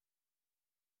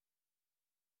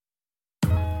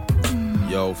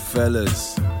Yo,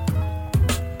 fellas,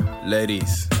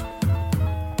 ladies,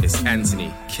 it's Anthony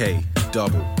K.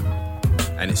 Double,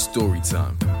 and it's story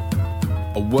time.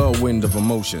 A whirlwind of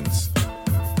emotions.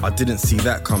 I didn't see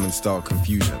that coming style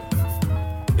confusion.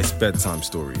 It's bedtime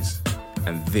stories,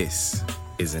 and this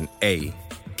is an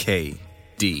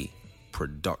AKD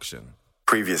production.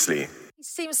 Previously. He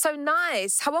seems so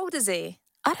nice. How old is he?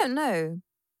 I don't know.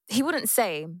 He wouldn't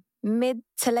say. Mid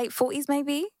to late 40s,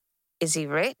 maybe? Is he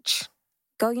rich?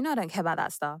 Girl, you know I don't care about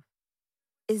that stuff.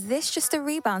 Is this just a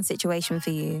rebound situation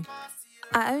for you?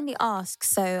 I only ask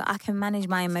so I can manage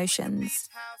my emotions.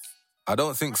 I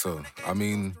don't think so. I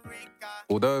mean,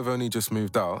 although I've only just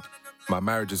moved out, my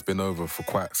marriage has been over for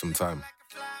quite some time.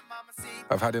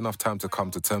 I've had enough time to come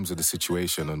to terms with the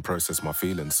situation and process my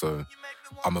feelings, so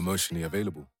I'm emotionally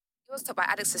available. You always stop by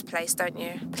Alex's place, don't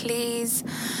you? Please,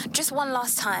 just one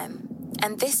last time.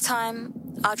 And this time,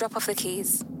 I'll drop off the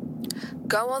keys.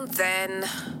 Go on then.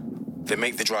 They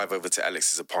make the drive over to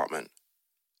Alex's apartment.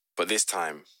 But this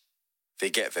time, they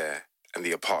get there and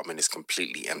the apartment is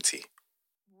completely empty.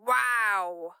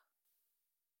 Wow.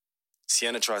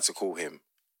 Sienna tried to call him,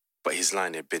 but his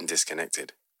line had been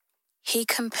disconnected. He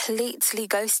completely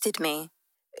ghosted me.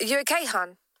 You okay,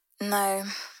 hon? No,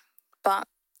 but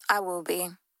I will be.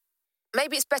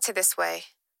 Maybe it's better this way.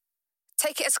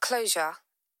 Take it as closure.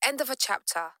 End of a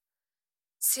chapter.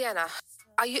 Sienna,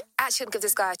 are you actually going to give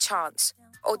this guy a chance?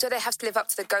 Or do they have to live up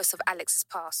to the ghost of Alex's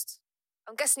past?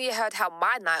 I'm guessing you heard how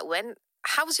my night went.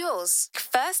 How was yours?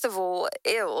 First of all,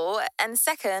 ill. And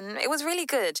second, it was really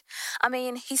good. I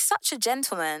mean, he's such a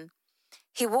gentleman.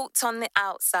 He walked on the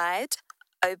outside,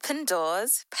 opened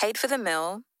doors, paid for the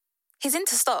meal. He's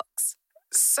into stocks.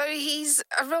 So he's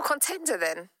a real contender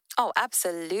then? Oh,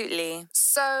 absolutely.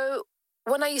 So,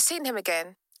 when are you seeing him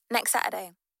again? Next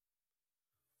Saturday.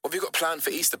 What have you got planned for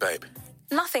Easter, babe?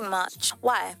 Nothing much.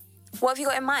 Why? What have you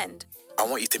got in mind? I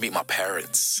want you to meet my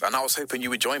parents, and I was hoping you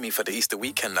would join me for the Easter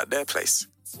weekend at their place.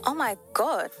 Oh my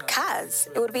God, Kaz,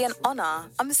 it would be an honour.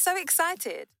 I'm so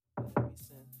excited.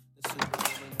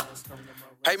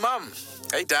 Hey, Mum.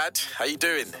 Hey, Dad. How you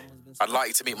doing? I'd like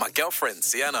you to meet my girlfriend,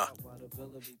 Sienna.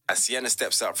 As Sienna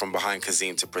steps out from behind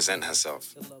Kazim to present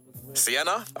herself.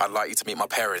 Sienna, I'd like you to meet my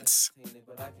parents,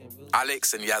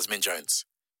 Alex and Yasmin Jones.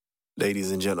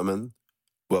 Ladies and gentlemen,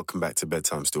 welcome back to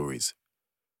Bedtime Stories.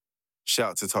 Shout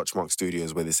out to Touchmark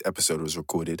Studios where this episode was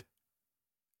recorded.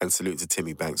 And salute to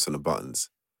Timmy Banks on the buttons.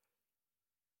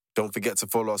 Don't forget to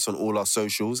follow us on all our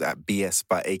socials at BS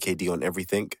by AKD on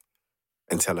everything.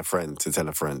 And tell a friend to tell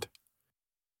a friend.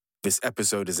 This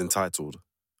episode is entitled,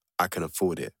 I Can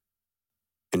Afford It.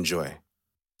 Enjoy.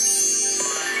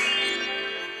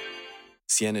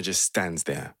 Sienna just stands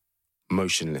there,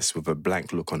 motionless with a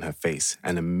blank look on her face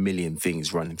and a million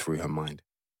things running through her mind.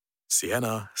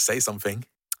 Sienna, say something.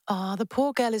 Ah, the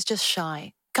poor girl is just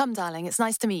shy. Come, darling, it's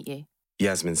nice to meet you.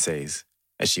 Yasmin says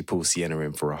as she pulls Sienna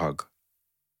in for a hug.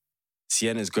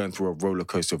 Sienna's going through a roller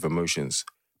coaster of emotions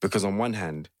because on one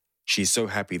hand, she's so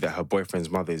happy that her boyfriend's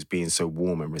mother is being so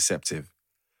warm and receptive.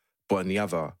 But on the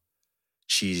other,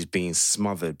 she's being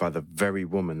smothered by the very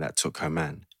woman that took her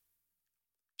man.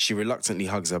 She reluctantly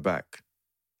hugs her back,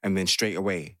 and then straight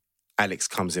away, Alex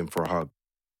comes in for a hug.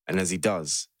 And as he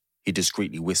does, he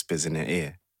discreetly whispers in her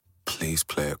ear. Please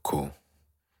play it cool.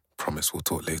 Promise we'll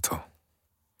talk later.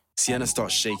 Sienna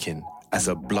starts shaking as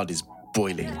her blood is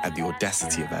boiling at the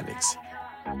audacity of Alex.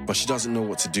 But she doesn't know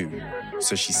what to do,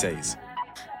 so she says,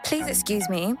 Please excuse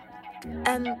me.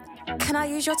 Can I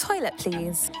use your toilet,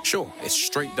 please? Sure, it's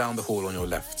straight down the hall on your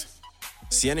left.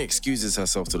 Sienna excuses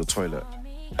herself to the toilet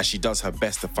as she does her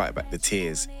best to fight back the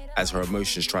tears as her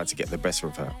emotions try to get the best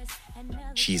of her.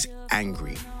 She's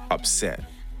angry, upset,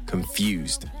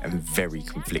 confused, and very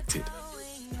conflicted.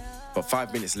 But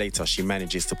 5 minutes later, she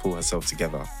manages to pull herself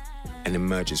together and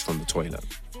emerges from the toilet.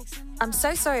 I'm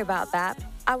so sorry about that.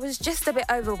 I was just a bit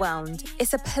overwhelmed.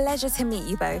 It's a pleasure to meet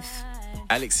you both.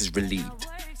 Alex is relieved.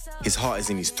 His heart is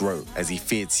in his throat as he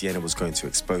feared Sienna was going to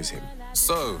expose him.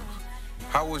 So,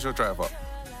 how was your drive up?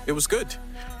 It was good.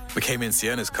 We came in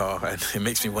Sienna's car, and it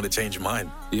makes me want to change mine.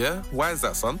 Yeah? Why is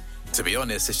that, son? To be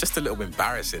honest, it's just a little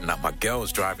embarrassing that my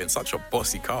girl's driving such a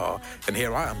bossy car, and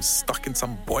here I am stuck in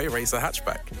some boy racer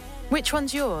hatchback. Which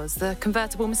one's yours, the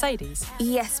convertible Mercedes?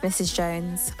 Yes, Mrs.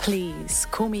 Jones. Please,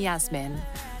 call me Yasmin.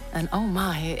 And oh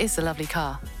my, it is a lovely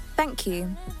car. Thank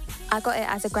you. I got it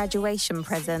as a graduation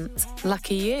present.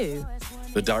 Lucky you.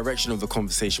 The direction of the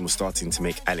conversation was starting to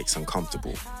make Alex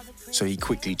uncomfortable, so he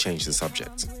quickly changed the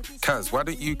subject. Kaz, why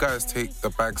don't you guys take the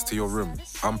bags to your room,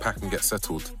 unpack and get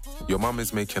settled? Your mum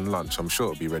is making lunch. I'm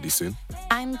sure it'll be ready soon.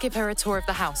 And give her a tour of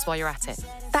the house while you're at it.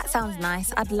 That sounds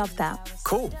nice. I'd love that.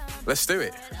 Cool. Let's do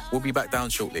it. We'll be back down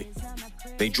shortly.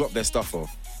 They drop their stuff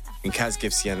off, and Kaz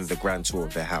gives Sienna the grand tour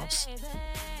of their house.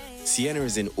 Sienna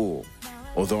is in awe,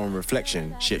 although on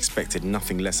reflection, she expected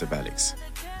nothing less of Alex.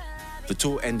 The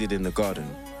tour ended in the garden,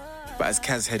 but as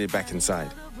Kaz headed back inside,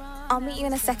 I'll meet you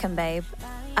in a second, babe.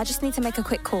 I just need to make a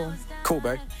quick call. Cool,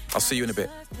 babe. I'll see you in a bit.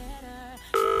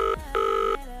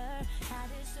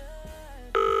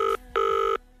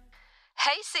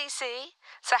 Hey, Cece.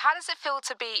 So how does it feel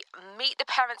to be Meet the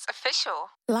Parents official?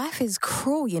 Life is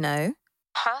cruel, you know.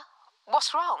 Huh?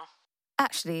 What's wrong?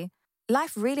 Actually,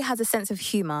 life really has a sense of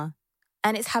humour,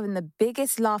 and it's having the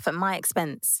biggest laugh at my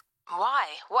expense. Why?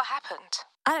 What happened?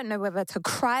 I don't know whether to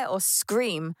cry or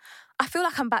scream. I feel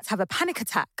like I'm about to have a panic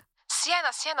attack.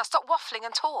 Sienna, stop waffling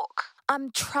and talk.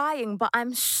 I'm trying, but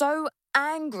I'm so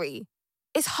angry.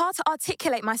 It's hard to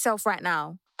articulate myself right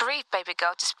now. Breathe, baby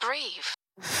girl, just breathe.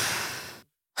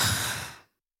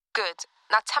 Good.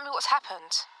 Now tell me what's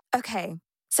happened. Okay,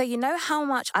 so you know how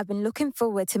much I've been looking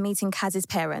forward to meeting Kaz's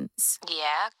parents?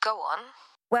 Yeah, go on.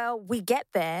 Well, we get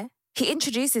there, he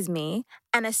introduces me,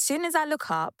 and as soon as I look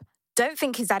up, don't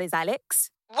think his dad is Alex.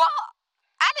 What?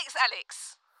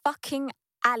 Alex? Fucking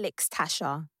Alex,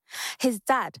 Tasha. His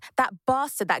dad, that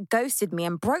bastard that ghosted me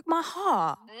and broke my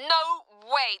heart. No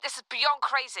way. This is beyond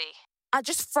crazy. I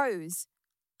just froze.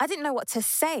 I didn't know what to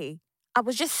say. I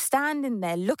was just standing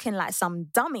there looking like some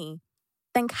dummy.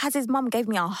 Then Kaz's mum gave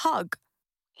me a hug.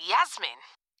 Yasmin?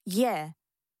 Yeah.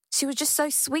 She was just so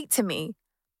sweet to me.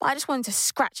 But I just wanted to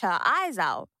scratch her eyes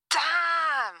out. Damn.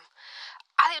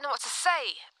 I didn't know what to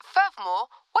say. Furthermore,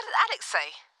 what did Alex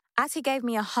say? As he gave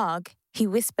me a hug, he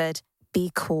whispered,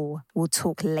 "Be cool, we'll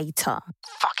talk later."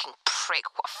 Fucking prick.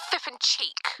 What a flippin'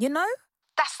 cheek. You know?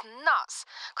 That's nuts,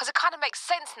 because it kind of makes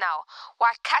sense now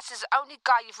why Kaz is the only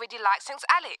guy you've really liked since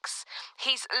Alex.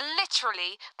 He's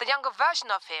literally the younger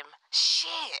version of him.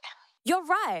 Shit. You're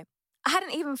right. I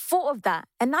hadn't even thought of that.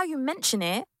 And now you mention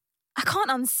it, I can't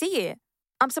unsee it.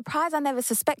 I'm surprised I never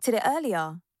suspected it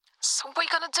earlier. So what are you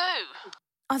going to do?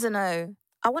 I don't know.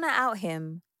 I want to out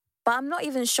him, but I'm not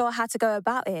even sure how to go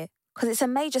about it because it's a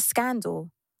major scandal.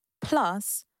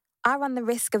 Plus, I run the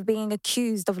risk of being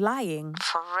accused of lying.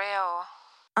 For real.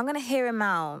 I'm going to hear him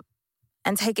out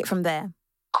and take it from there.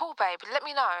 Cool, babe. Let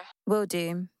me know. Will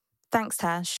do. Thanks,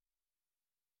 Tash.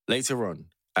 later on,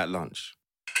 at lunch,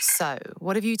 So,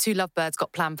 what have you two lovebirds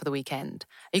got planned for the weekend?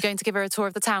 Are you going to give her a tour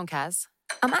of the town, Kaz?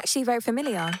 I'm actually very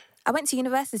familiar. I went to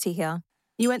university here.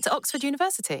 You went to Oxford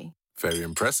University? Very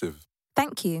impressive.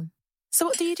 Thank you. So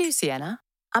what do you do, Sienna?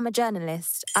 I'm a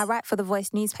journalist. I write for The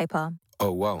Voice newspaper.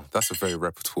 Oh, wow. That's a very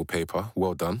reputable paper.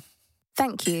 Well done.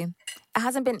 Thank you. It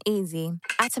hasn't been easy.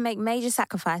 I had to make major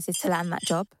sacrifices to land that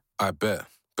job. I bet.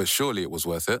 But surely it was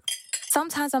worth it.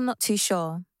 Sometimes I'm not too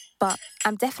sure, but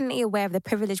I'm definitely aware of the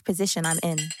privileged position I'm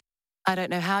in. I don't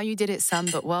know how you did it, son,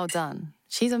 but well done.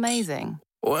 She's amazing.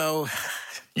 Well,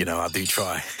 I do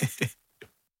try.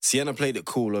 Sienna played it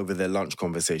cool over their lunch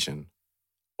conversation,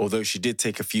 although she did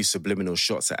take a few subliminal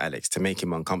shots at Alex to make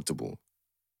him uncomfortable.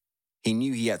 He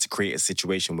knew he had to create a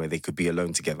situation where they could be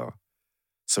alone together,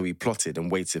 so he plotted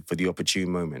and waited for the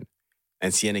opportune moment,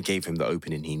 and Sienna gave him the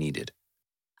opening he needed.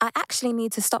 I actually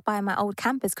need to stop by my old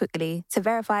campus quickly to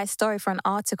verify a story for an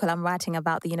article I'm writing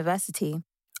about the university.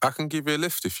 I can give you a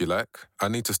lift if you like. I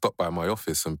need to stop by my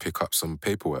office and pick up some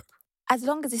paperwork. As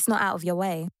long as it's not out of your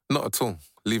way. Not at all.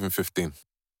 Leave in 15.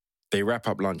 They wrap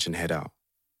up lunch and head out.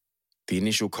 The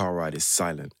initial car ride is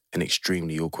silent and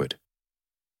extremely awkward.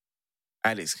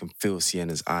 Alex can feel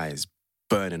Sienna's eyes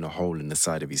burning a hole in the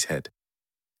side of his head,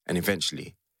 and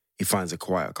eventually he finds a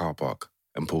quiet car park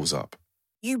and pulls up.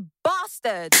 You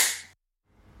bastard!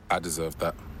 I deserve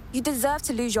that. You deserve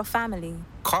to lose your family.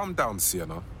 Calm down,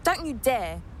 Sienna. Don't you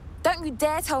dare. Don't you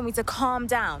dare tell me to calm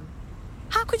down.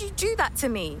 How could you do that to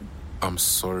me? I'm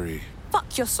sorry.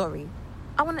 Fuck you're sorry.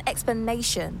 I want an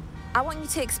explanation. I want you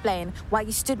to explain why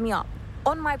you stood me up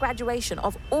on my graduation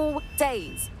of all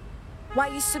days. Why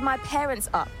you stood my parents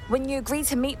up when you agreed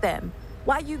to meet them.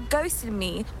 Why you ghosted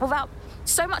me without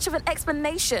so much of an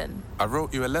explanation. I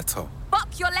wrote you a letter.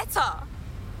 Fuck your letter.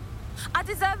 I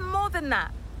deserve more than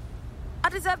that. I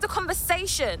deserved a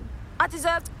conversation. I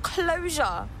deserved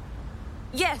closure.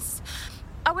 Yes,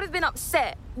 I would have been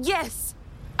upset. Yes,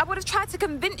 I would have tried to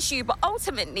convince you, but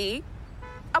ultimately,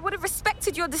 I would have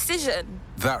respected your decision.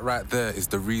 That right there is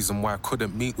the reason why I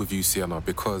couldn't meet with you, Sienna,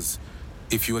 because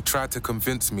if you had tried to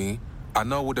convince me, I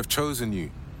know I would have chosen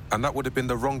you, and that would have been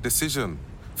the wrong decision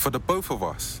for the both of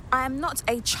us. I am not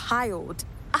a child.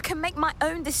 I can make my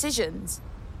own decisions.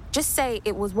 Just say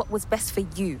it was what was best for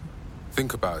you.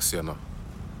 Think about it, Sienna.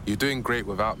 You're doing great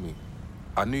without me.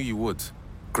 I knew you would.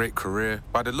 Great career.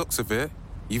 By the looks of it,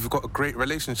 you've got a great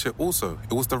relationship also.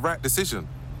 It was the right decision.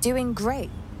 Doing great?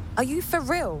 Are you for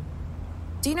real?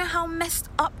 Do you know how messed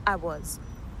up I was?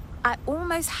 I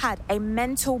almost had a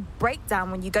mental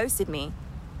breakdown when you ghosted me.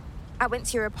 I went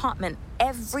to your apartment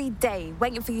every day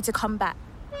waiting for you to come back.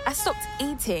 I stopped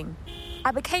eating.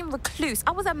 I became recluse.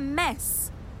 I was a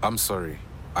mess. I'm sorry.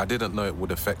 I didn't know it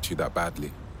would affect you that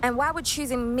badly. And why would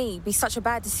choosing me be such a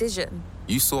bad decision?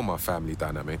 You saw my family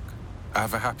dynamic. I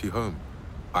have a happy home.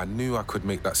 I knew I could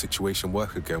make that situation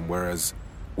work again, whereas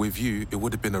with you, it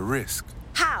would have been a risk.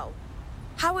 How?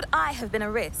 How would I have been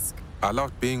a risk? I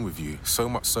loved being with you, so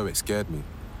much so it scared me.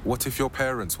 What if your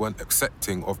parents weren't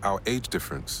accepting of our age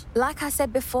difference? Like I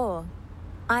said before,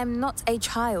 I'm not a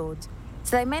child.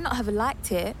 So they may not have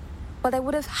liked it, but they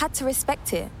would have had to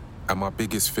respect it. And my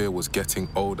biggest fear was getting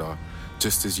older,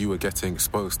 just as you were getting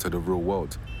exposed to the real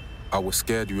world. I was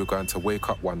scared you were going to wake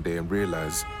up one day and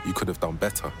realize you could have done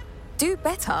better. Do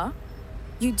better?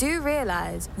 You do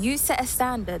realize you set a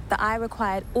standard that I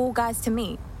required all guys to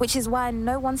meet, which is why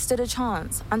no one stood a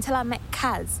chance until I met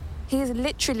Kaz. He is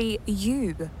literally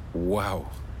you. Wow.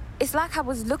 It's like I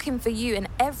was looking for you in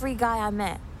every guy I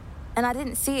met, and I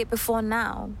didn't see it before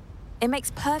now. It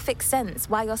makes perfect sense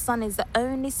why your son is the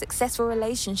only successful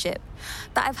relationship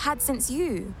that I've had since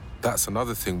you. That's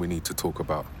another thing we need to talk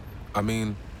about. I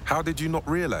mean, how did you not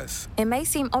realize? It may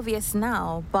seem obvious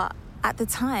now, but at the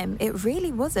time, it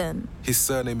really wasn't. His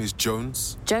surname is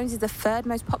Jones? Jones is the third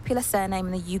most popular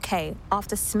surname in the UK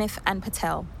after Smith and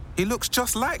Patel. He looks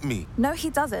just like me. No, he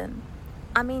doesn't.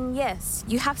 I mean, yes,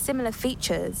 you have similar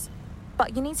features,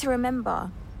 but you need to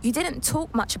remember, you didn't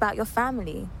talk much about your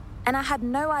family, and I had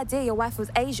no idea your wife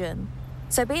was Asian.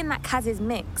 So being that Kaz's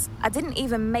mix, I didn't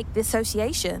even make the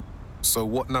association. So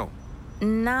what now?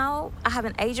 Now, I have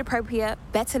an age-appropriate,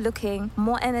 better-looking,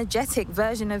 more energetic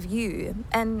version of you,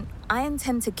 and I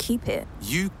intend to keep it.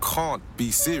 You can't be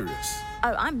serious.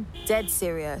 Oh, I'm dead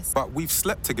serious. But we've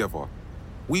slept together.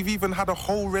 We've even had a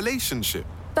whole relationship.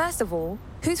 First of all,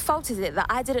 whose fault is it that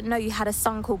I didn't know you had a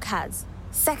son called Kaz?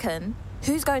 Second,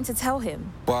 who's going to tell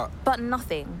him? But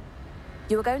nothing.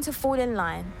 You are going to fall in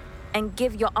line and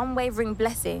give your unwavering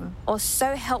blessing, or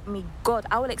so help me God,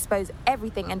 I will expose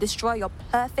everything and destroy your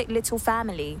perfect little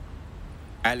family.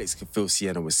 Alex could feel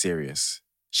Sienna was serious.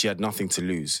 She had nothing to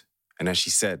lose, and as she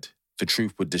said, the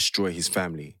truth would destroy his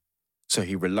family, so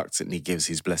he reluctantly gives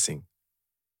his blessing.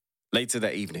 Later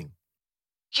that evening.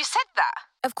 You said that?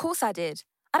 Of course I did.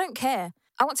 I don't care.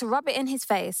 I want to rub it in his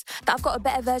face that I've got a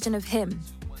better version of him.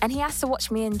 And he has to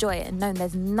watch me enjoy it and know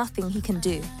there's nothing he can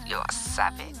do. You're a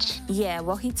savage. Yeah,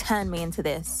 well, he turned me into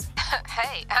this.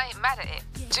 Hey, I ain't mad at it.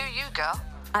 Do you, girl?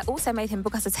 I also made him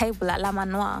book us a table at La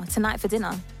Manoir tonight for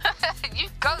dinner. You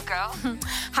go, girl.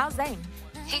 How's Zane?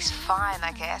 He's fine,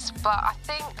 I guess, but I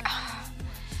think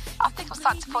I'm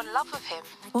starting to fall in love with him.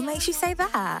 What makes you say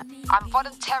that? I'm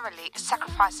voluntarily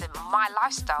sacrificing my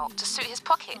lifestyle to suit his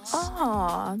pockets.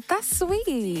 Oh, that's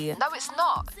sweet. No, it's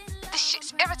not. This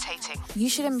shit's irritating. You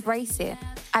should embrace it.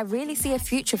 I really see a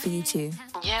future for you two.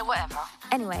 Yeah, whatever.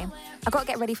 Anyway, I gotta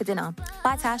get ready for dinner.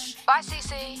 Bye, Tash. Bye,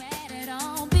 Cece.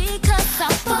 Because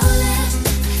I'm falling,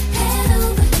 head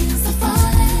over heels, I'm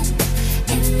falling.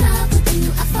 In love with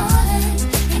you, I'm falling.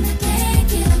 And I can't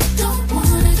get up, don't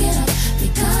wanna get up.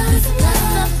 Because I'm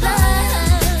love,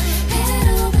 head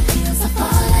over heels, I'm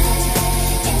falling.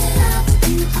 In love with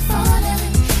you, I'm falling.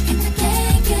 And I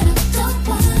can't get up, don't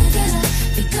wanna get up.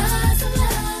 Because I'm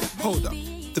love. Hold up.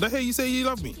 Did I hear you say you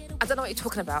love me? I don't know what you're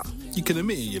talking about. You can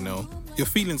admit it, you know. Your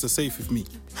feelings are safe with me.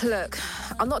 Look,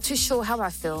 I'm not too sure how I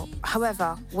feel.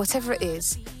 However, whatever it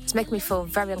is, it's making me feel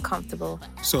very uncomfortable.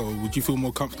 So, would you feel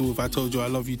more comfortable if I told you I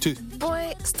love you too?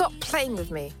 Boy, stop playing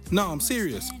with me. No, I'm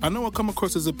serious. I know I come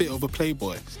across as a bit of a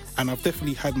playboy, and I've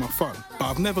definitely had my fun, but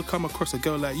I've never come across a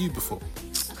girl like you before.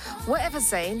 Whatever,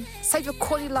 Zane. Save your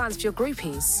corny lines for your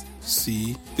groupies.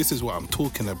 See, this is what I'm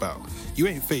talking about. You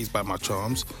ain't fazed by my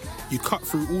charms. You cut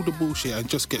through all the bullshit and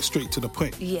just get straight to the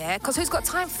point. Yeah, because who's got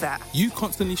time for that? You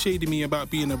constantly shading me about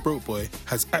being a broke boy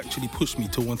has actually pushed me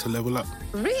to want to level up.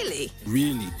 Really?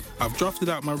 Really. I've drafted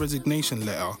out my resignation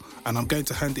letter and I'm going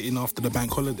to hand it in after the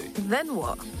bank holiday. Then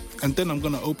what? And then I'm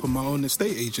going to open my own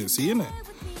estate agency, innit?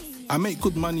 I make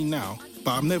good money now,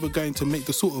 but I'm never going to make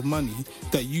the sort of money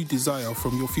that you desire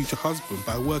from your future husband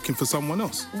by working for someone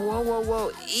else.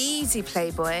 Whoa. Easy,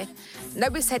 playboy.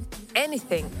 Nobody said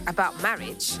anything about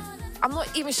marriage. I'm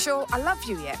not even sure I love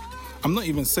you yet. I'm not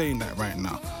even saying that right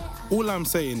now. All I'm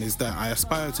saying is that I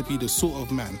aspire to be the sort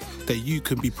of man that you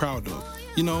can be proud of.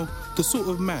 You know, the sort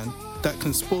of man that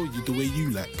can spoil you the way you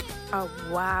like. Oh,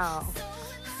 wow.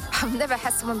 I've never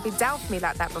had someone be down for me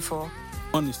like that before.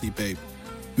 Honestly, babe,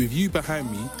 with you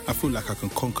behind me, I feel like I can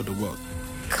conquer the world.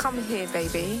 Come here,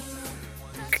 baby.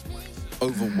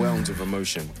 Overwhelmed with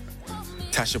emotion,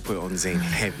 Tasha put on Zayn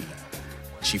heavy.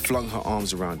 She flung her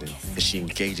arms around him as she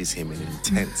engages him in an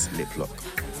intense lip lock.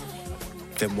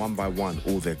 Then one by one,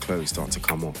 all their clothes start to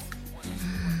come off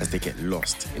as they get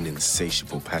lost in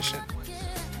insatiable passion.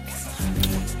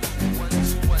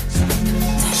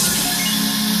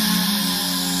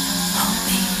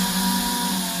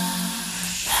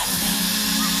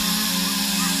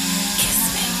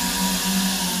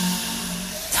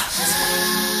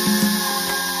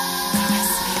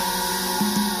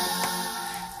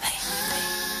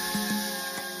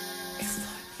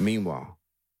 Meanwhile,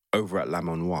 over at La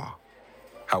Manoir,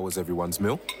 How was everyone's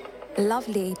meal?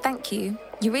 Lovely, thank you.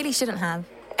 You really shouldn't have.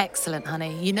 Excellent,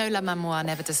 honey. You know La Memoire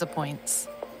never disappoints.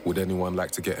 Would anyone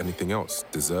like to get anything else?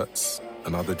 Desserts?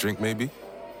 Another drink, maybe?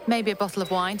 Maybe a bottle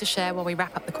of wine to share while we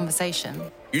wrap up the conversation.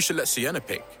 You should let Sienna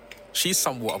pick. She's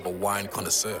somewhat of a wine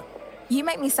connoisseur. You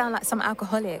make me sound like some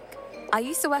alcoholic. I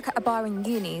used to work at a bar in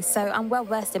uni, so I'm well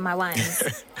versed in my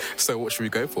wines. So what should we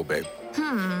go for, babe?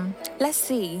 Let's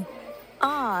see.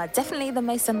 Definitely the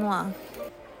Maison Noir.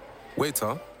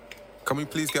 Waiter, can we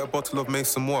please get a bottle of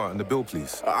Maison Noir and the bill,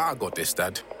 please? I got this,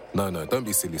 Dad. No, don't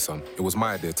be silly, son. It was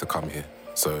my idea to come here,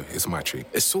 so it's my treat.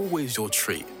 It's always your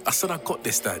treat. I said I got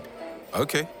this, Dad.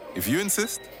 Okay, if you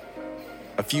insist.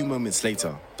 a few moments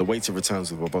later, the waiter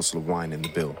returns with a bottle of wine and the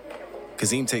bill.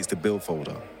 Kazim takes the bill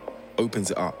folder, opens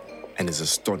it up, and is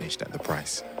astonished at the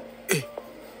price.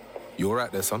 You all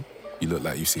right there, son? You look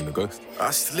like you've seen a ghost.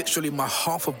 That's literally my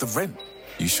half of the rent.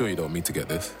 You sure you don't mean to get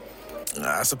this?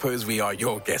 I suppose we are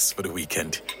your guests for the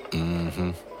weekend.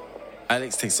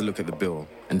 Alex takes a look at the bill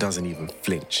and doesn't even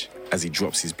flinch as he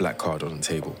drops his black card on the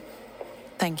table.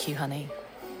 Thank you, honey.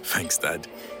 Thanks, Dad.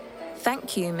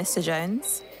 Thank you, Mr.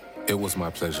 Jones. It was my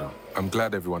pleasure. I'm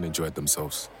glad everyone enjoyed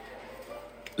themselves.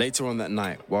 Later on that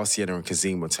night, while Sienna and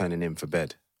Kazim were turning in for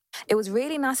bed, It was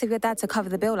really nice of your dad to cover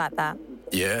the bill like that.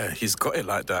 Yeah, he's got it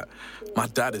like that. My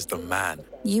dad is the man.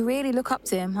 You really look up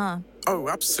to him, huh? Oh,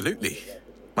 absolutely.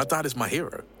 My dad is my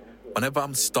hero. Whenever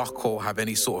I'm stuck or have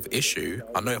any sort of issue,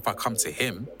 I know if I come to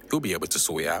him, he'll be able to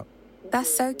sort it out.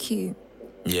 That's so cute.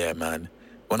 Yeah, man.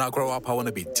 When I grow up, I want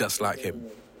to be just like him.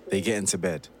 they get into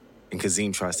bed, and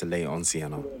Kazim tries to lay it on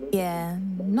Sienna. Yeah,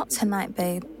 not tonight,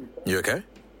 babe. You okay?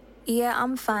 Yeah,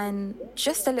 I'm fine.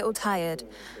 Just a little tired.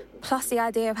 Plus, the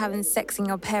idea of having sex in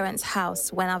your parents'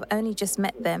 house when I've only just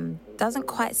met them doesn't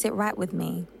quite sit right with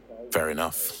me. Fair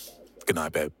enough. Good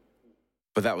night, babe.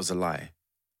 But that was a lie.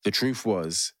 The truth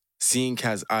was, seeing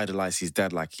Kaz idolize his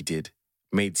dad like he did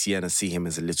made Sienna see him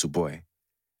as a little boy,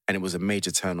 and it was a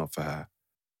major turn-off for her.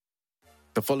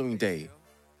 The following day,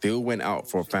 they all went out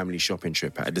for a family shopping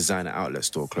trip at a designer outlet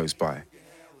store close by,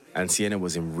 and Sienna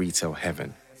was in retail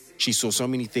heaven. She saw so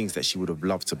many things that she would have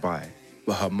loved to buy,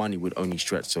 but her money would only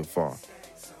stretch so far.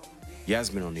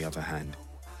 Yasmin, on the other hand,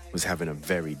 was having a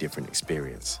very different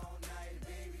experience.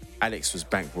 Alex was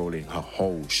bankrolling her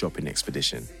whole shopping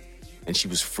expedition, and she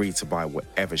was free to buy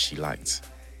whatever she liked.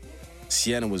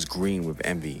 Sienna was green with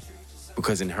envy,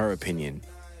 because in her opinion,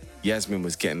 Yasmin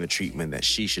was getting the treatment that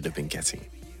she should have been getting.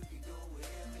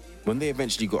 When they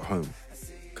eventually got home,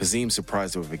 Kazim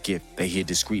surprised her with a gift that he had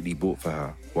discreetly bought for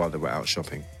her while they were out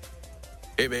shopping.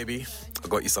 Hey, baby. I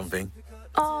got you something.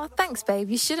 Oh, thanks, babe.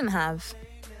 You shouldn't have.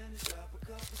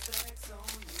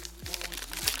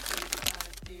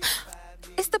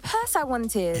 It's the purse I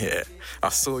wanted. Yeah, I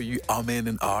saw you umming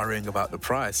and ahhing about the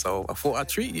price, so I thought I'd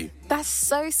treat you. That's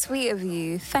so sweet of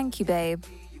you. Thank you, babe.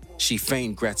 She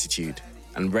feigned gratitude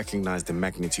and recognized the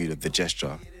magnitude of the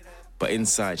gesture, but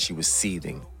inside she was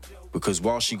seething, because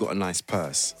while she got a nice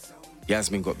purse,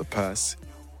 Yasmin got the purse,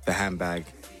 the handbag,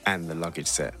 and the luggage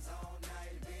set.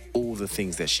 All the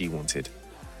things that she wanted.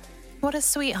 What a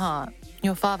sweetheart.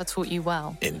 Your father taught you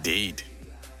well. Indeed.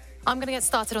 I'm going to get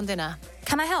started on dinner.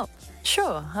 Can I help?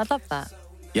 Sure, I'd love that.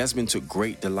 Yasmin took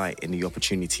great delight in the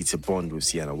opportunity to bond with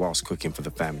Sienna whilst cooking for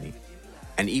the family.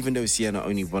 And even though Sienna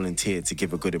only volunteered to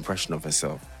give a good impression of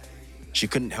herself, she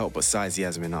couldn't help but size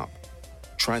Yasmin up,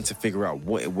 trying to figure out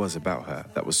what it was about her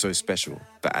that was so special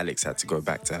that Alex had to go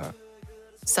back to her.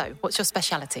 So, what's your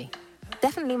speciality?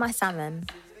 Definitely my salmon.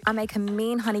 I make a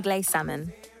mean honey glazed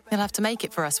salmon. You'll have to make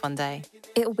it for us one day.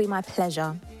 It will be my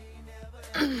pleasure.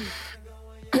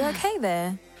 You're okay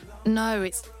there? No,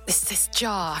 it's this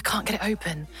jar. I can't get it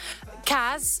open.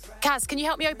 Kaz, can you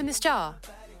help me open this jar?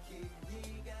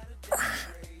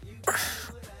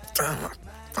 Damn,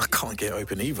 I can't get it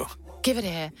open either. Give it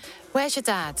here. Where's your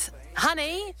dad?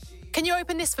 Honey, can you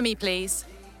open this for me, please?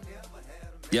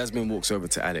 Yasmin walks over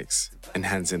to Alex and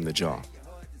hands him the jar.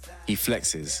 He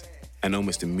flexes and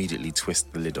almost immediately twists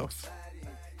the lid off.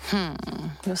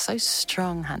 You're so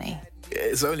strong, honey.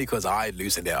 It's only because I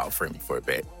loosened it up for him for a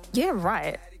bit. Yeah,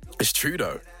 right. It's true,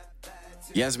 though.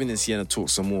 Yasmin and Sienna talk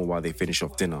some more while they finish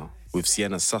off dinner, with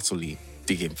Sienna subtly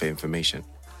digging for information.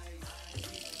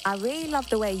 I really love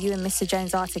the way you and Mr.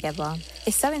 Jones are together.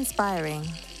 It's so inspiring.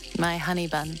 My honey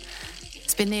bun.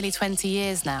 It's been nearly 20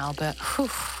 years now, but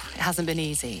it hasn't been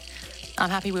easy. I'm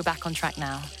happy we're back on track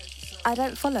now. I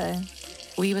don't follow.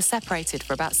 We were separated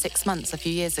for about 6 months a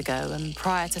few years ago, and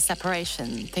prior to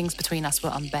separation, things between us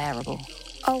were unbearable.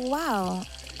 Oh, wow.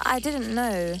 I didn't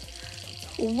know.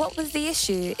 What was the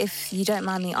issue, if you don't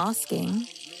mind me asking?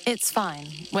 It's fine.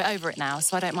 We're over it now,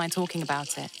 so I don't mind talking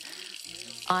about it.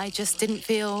 I just didn't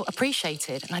feel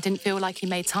appreciated, and I didn't feel like he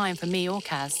made time for me or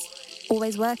Kaz.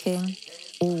 Always working.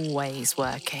 Always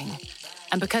working.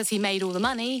 And because he made all the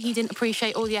money, he didn't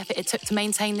appreciate all the effort it took to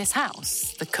maintain this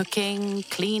house. The cooking,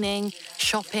 cleaning,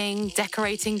 shopping,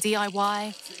 decorating,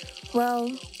 DIY. Well,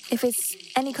 if it's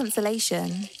any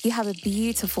consolation, you have a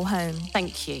beautiful home.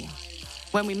 Thank you.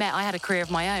 When we met, I had a career of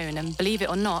my own, and believe it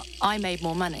or not, I made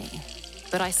more money.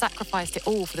 But I sacrificed it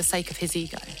all for the sake of his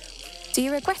ego. Do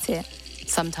you regret it?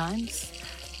 Sometimes.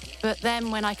 But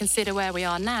then when I consider where we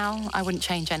are now, I wouldn't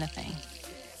change anything.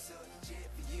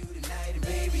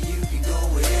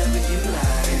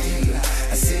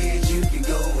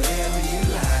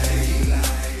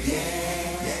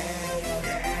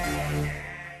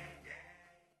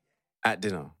 At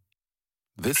dinner,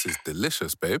 This is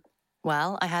delicious, babe.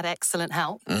 Well, I had excellent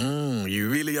help. You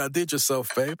really outdid yourself,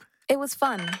 babe. It was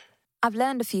fun. I've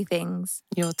learned a few things.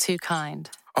 You're too kind.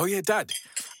 Oh, yeah, Dad.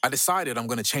 I decided I'm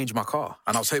going to change my car,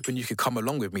 and I was hoping you could come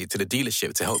along with me to the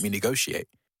dealership to help me negotiate.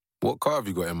 What car have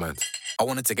you got in mind? I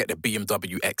wanted to get the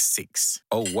BMW X6.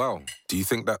 Oh, wow. Do you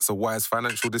think that's a wise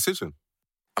financial decision?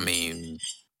 I mean,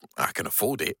 I can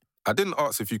afford it. I didn't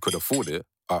ask if you could afford it.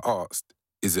 I asked,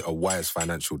 is it a wise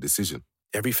financial decision?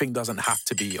 Everything doesn't have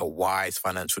to be a wise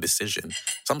financial decision.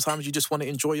 Sometimes you just want to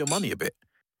enjoy your money a bit.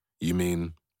 You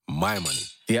mean my money?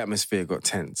 the atmosphere got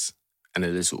tense and a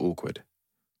little awkward.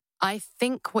 I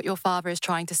think what your father is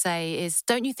trying to say is,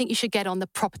 don't you think you should get on the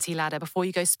property ladder before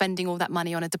you go spending all that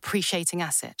money on a depreciating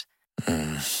asset?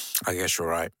 I guess you're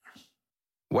right.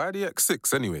 Why the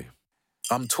X6 anyway?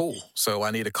 I'm tall, so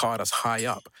I need a car that's high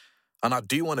up. And I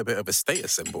do want a bit of a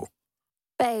status symbol.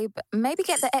 Babe, maybe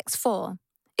get the X4.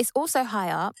 It's also high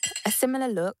up, a similar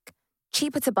look,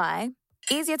 cheaper to buy,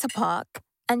 easier to park,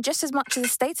 and just as much as a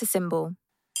status symbol.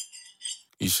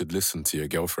 You should listen to your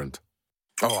girlfriend.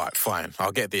 All right, fine.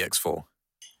 I'll get the X4.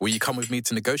 Will you come with me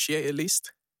to negotiate at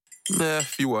least? Nah,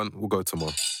 if you want, we'll go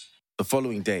tomorrow. The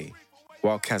following day,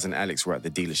 while Kaz and Alex were at the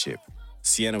dealership,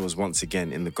 Sienna was once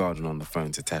again in the garden on the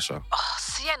phone to Tasha. Oh,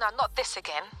 Sienna, not this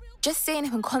again. Just seeing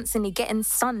him constantly getting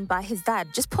sunned by his dad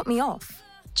just put me off.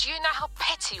 Do you know how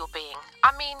petty you're being?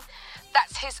 I mean,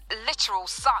 that's his literal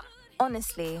son.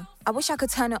 Honestly, I wish I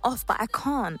could turn it off, but I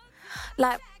can't.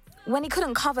 Like, when he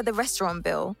couldn't cover the restaurant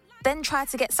bill, then tried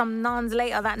to get some naans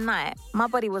later that night, my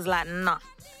body was like, nah.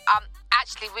 I'm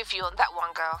actually with you on that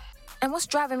one, girl. And what's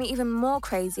driving me even more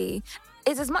crazy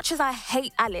is, as much as I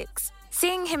hate Alex,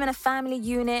 seeing him in a family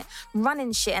unit,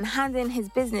 running shit and handling his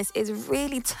business is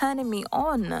really turning me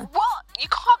on. What? You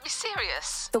can't be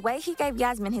serious. The way he gave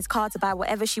Yasmin his car to buy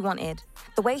whatever she wanted,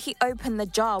 the way he opened the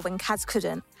jar when Kaz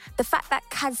couldn't, the fact that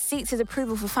Kaz seeks his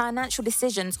approval for financial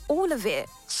decisions, all of it.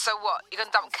 So what? You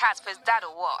gonna dump Kaz for his dad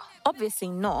or what? Obviously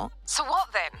not. So what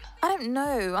then? I don't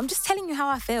know. I'm just telling you how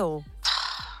I feel.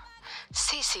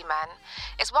 Cece, man,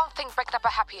 it's one thing breaking up a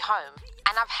happy home,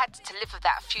 and I've had to live with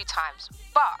that a few times,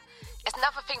 but it's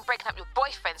another thing breaking up your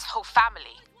boyfriend's whole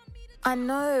family. I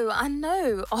know.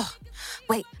 Oh,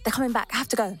 wait, they're coming back. I have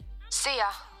to go. See ya.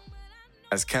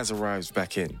 As Kaz arrives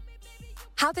back in,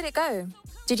 How did it go?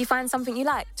 Did you find something you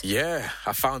liked? Yeah,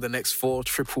 I found an X4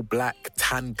 triple black,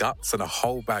 tan guts, and a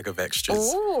whole bag of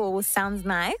extras. Oh, sounds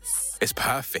nice. It's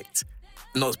perfect.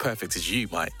 Not as perfect as you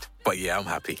might, but yeah, I'm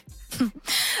happy.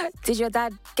 Did your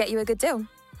dad get you a good deal?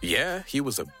 Yeah, he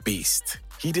was a beast.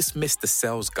 He dismissed the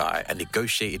sales guy and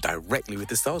negotiated directly with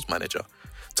the sales manager.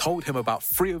 Told him about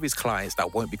 3 of his clients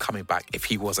that won't be coming back if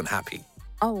he wasn't happy.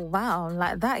 Oh, wow,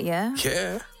 like that, yeah?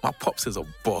 Yeah, my pops is a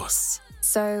boss.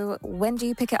 So, when do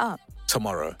you pick it up?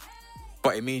 Tomorrow.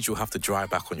 But it means you'll have to drive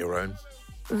back on your own.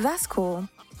 That's cool.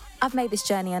 I've made this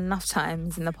journey enough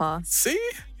times in the past.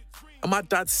 See? And my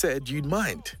dad said you'd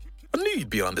mind. I knew you'd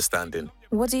be understanding.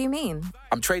 What do you mean?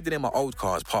 I'm trading in my old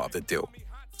car as part of the deal.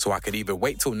 So I could either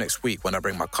wait till next week when I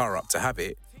bring my car up to have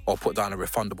it, or put down a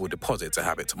refundable deposit to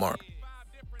have it tomorrow.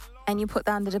 And you put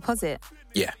down the deposit?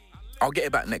 Yeah. I'll get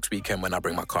it back next weekend when I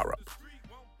bring my car up.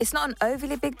 It's not an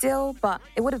overly big deal, but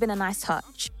it would have been a nice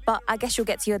touch. But I guess you'll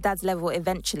get to your dad's level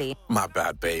eventually. My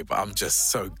bad, babe. I'm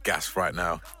just so gassed right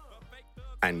now.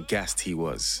 And gassed he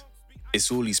was.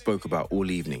 It's all he spoke about all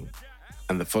evening.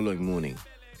 And the following morning,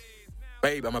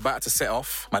 Babe, I'm about to set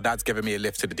off. My dad's giving me a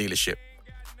lift to the dealership.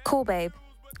 Cool, babe.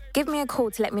 Give me a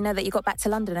call to let me know that you got back to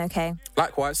London, okay?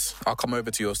 Likewise, I'll come over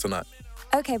to yours tonight.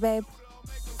 Okay, babe.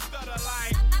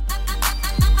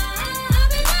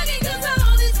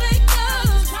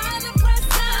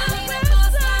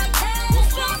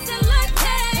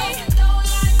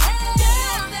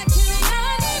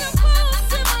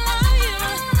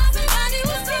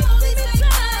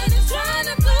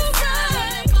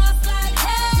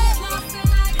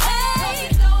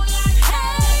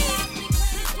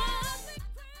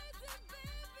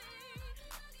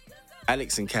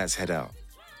 Alex and Kaz head out,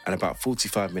 and about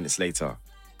 45 minutes later,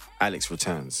 Alex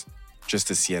returns,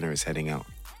 just as Sienna is heading out.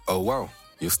 Oh, wow.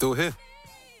 You're still here?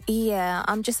 Yeah,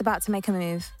 I'm just about to make a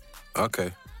move.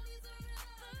 Okay.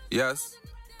 Yes?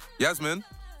 Yasmin?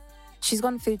 She's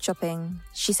gone food shopping.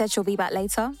 She said she'll be back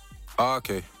later. Ah,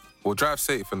 okay. Well, drive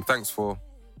safe and thanks for,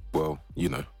 well, you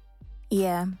know.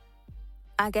 Yeah.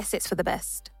 I guess it's for the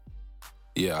best.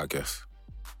 Yeah, I guess.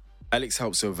 Alex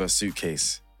helps her with her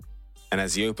suitcase, and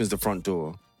as he opens the front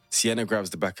door, Sienna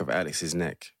grabs the back of Alex's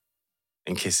neck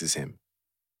and kisses him.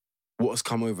 What has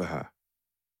come over her?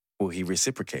 Will he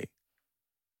reciprocate?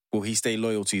 Will he stay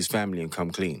loyal to his family and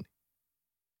come clean?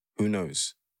 Who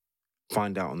knows?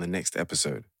 Find out on the next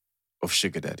episode of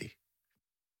Sugar Daddy.